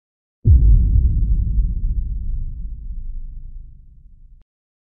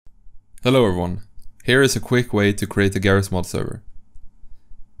Hello everyone, here is a quick way to create a Garry's Mod server.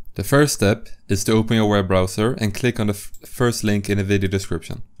 The first step is to open your web browser and click on the first link in the video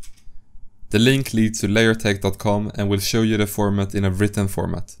description. The link leads to layertech.com and will show you the format in a written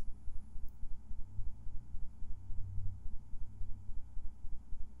format.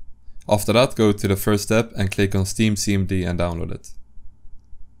 After that, go to the first step and click on Steam CMD and download it.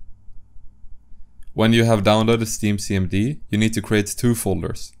 When you have downloaded Steam CMD, you need to create two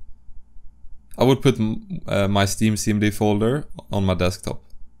folders. I will put my Steam CMD folder on my desktop.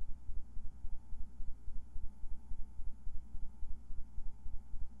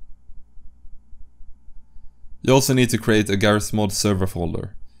 You also need to create a Garry's Mod server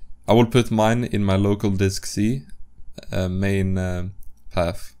folder. I will put mine in my local disk C main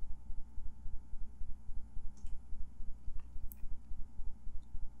path.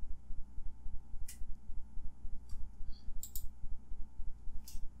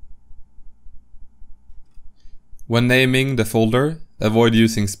 When naming the folder, avoid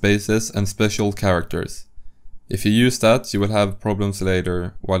using spaces and special characters. If you use that, you will have problems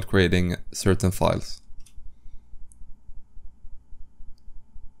later while creating certain files.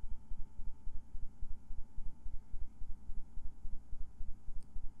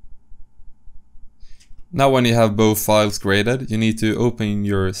 Now when you have both files created, you need to open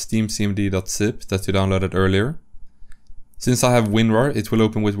your steamcmd.zip that you downloaded earlier. Since I have WinRAR, it will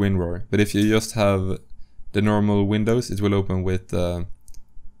open with WinRAR, but if you just have the normal Windows, it will open with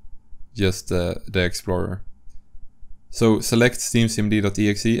just the Explorer. So select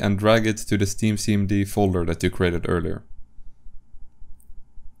steamcmd.exe and drag it to the steamcmd folder that you created earlier.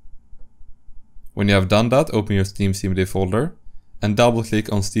 When you have done that, open your steamcmd folder and double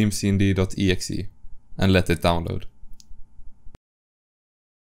click on steamcmd.exe and let it download.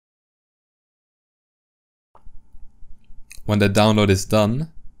 When the download is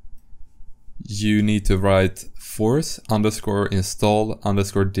done, you need to write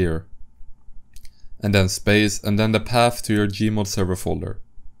force_install_dir and then space and then the path to your Gmod server folder.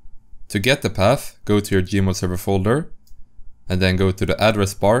 To get the path, go to your Gmod server folder and then go to the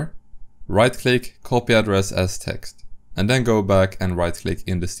address bar, right click, copy address as text, and then go back and right click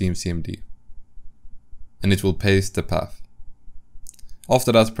in the steamcmd. And it will paste the path.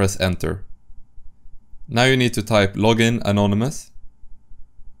 After that, press enter. Now you need to type login anonymous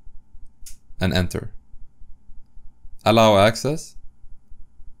and enter. Allow access.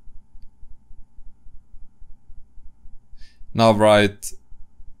 Now write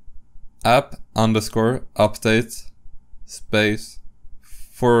app_update space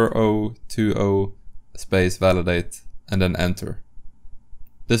 4020 space validate and then enter.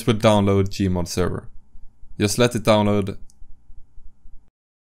 This would download Gmod server. Just let it download.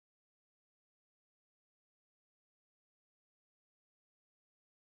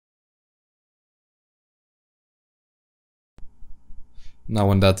 Now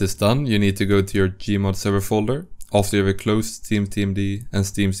when that is done, you need to go to your Gmod server folder after you have closed steamcmd and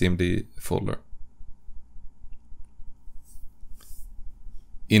steamcmd folder.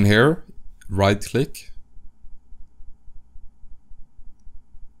 In here, right click,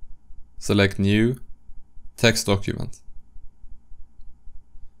 select new, text document.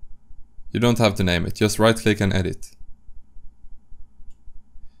 You don't have to name it, just right click and edit.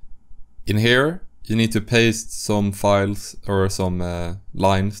 In here, you need to paste some files or some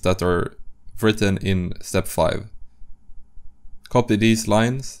lines that are written in step 5. Copy these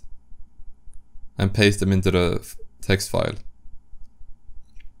lines and paste them into the text file.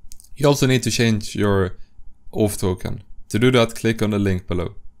 You also need to change your auth token. To do that, click on the link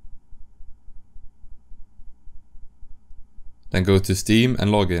below. Then go to Steam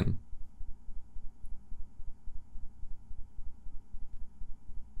and log in.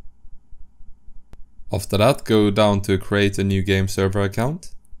 After that, go down to create a new game server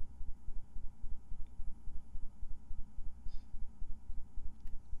account.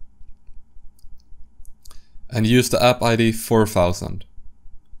 And use the app ID 4000.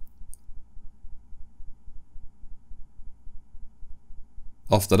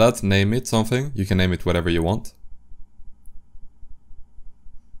 After that, name it something. You can name it whatever you want.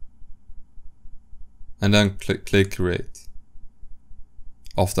 And then click create.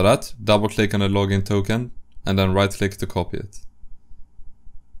 After that, double click on the login token and then right click to copy it.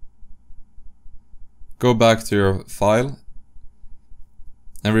 Go back to your file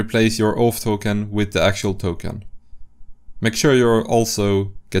and replace your auth token with the actual token. Make sure you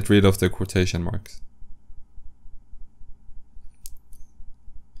also get rid of the quotation marks.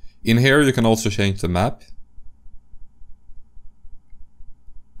 In here you can also change the map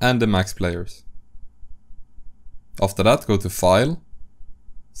and the max players. After that, go to File,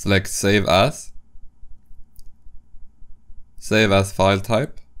 Select Save As file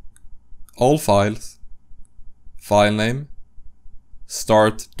type, all files, file name,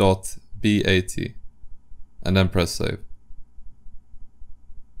 start.bat, and then press save.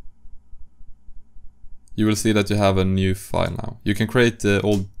 You will see that you have a new file now. You can create the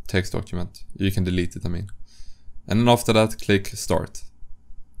old text document. You can delete it, I mean. And then after that, click Start.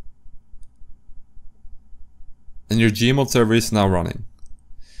 And your Gmod server is now running.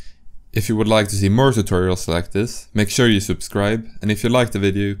 If you would like to see more tutorials like this, make sure you subscribe, and if you liked the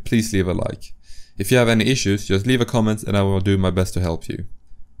video, please leave a like. If you have any issues, just leave a comment and I will do my best to help you.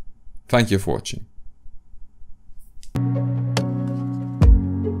 Thank you for watching.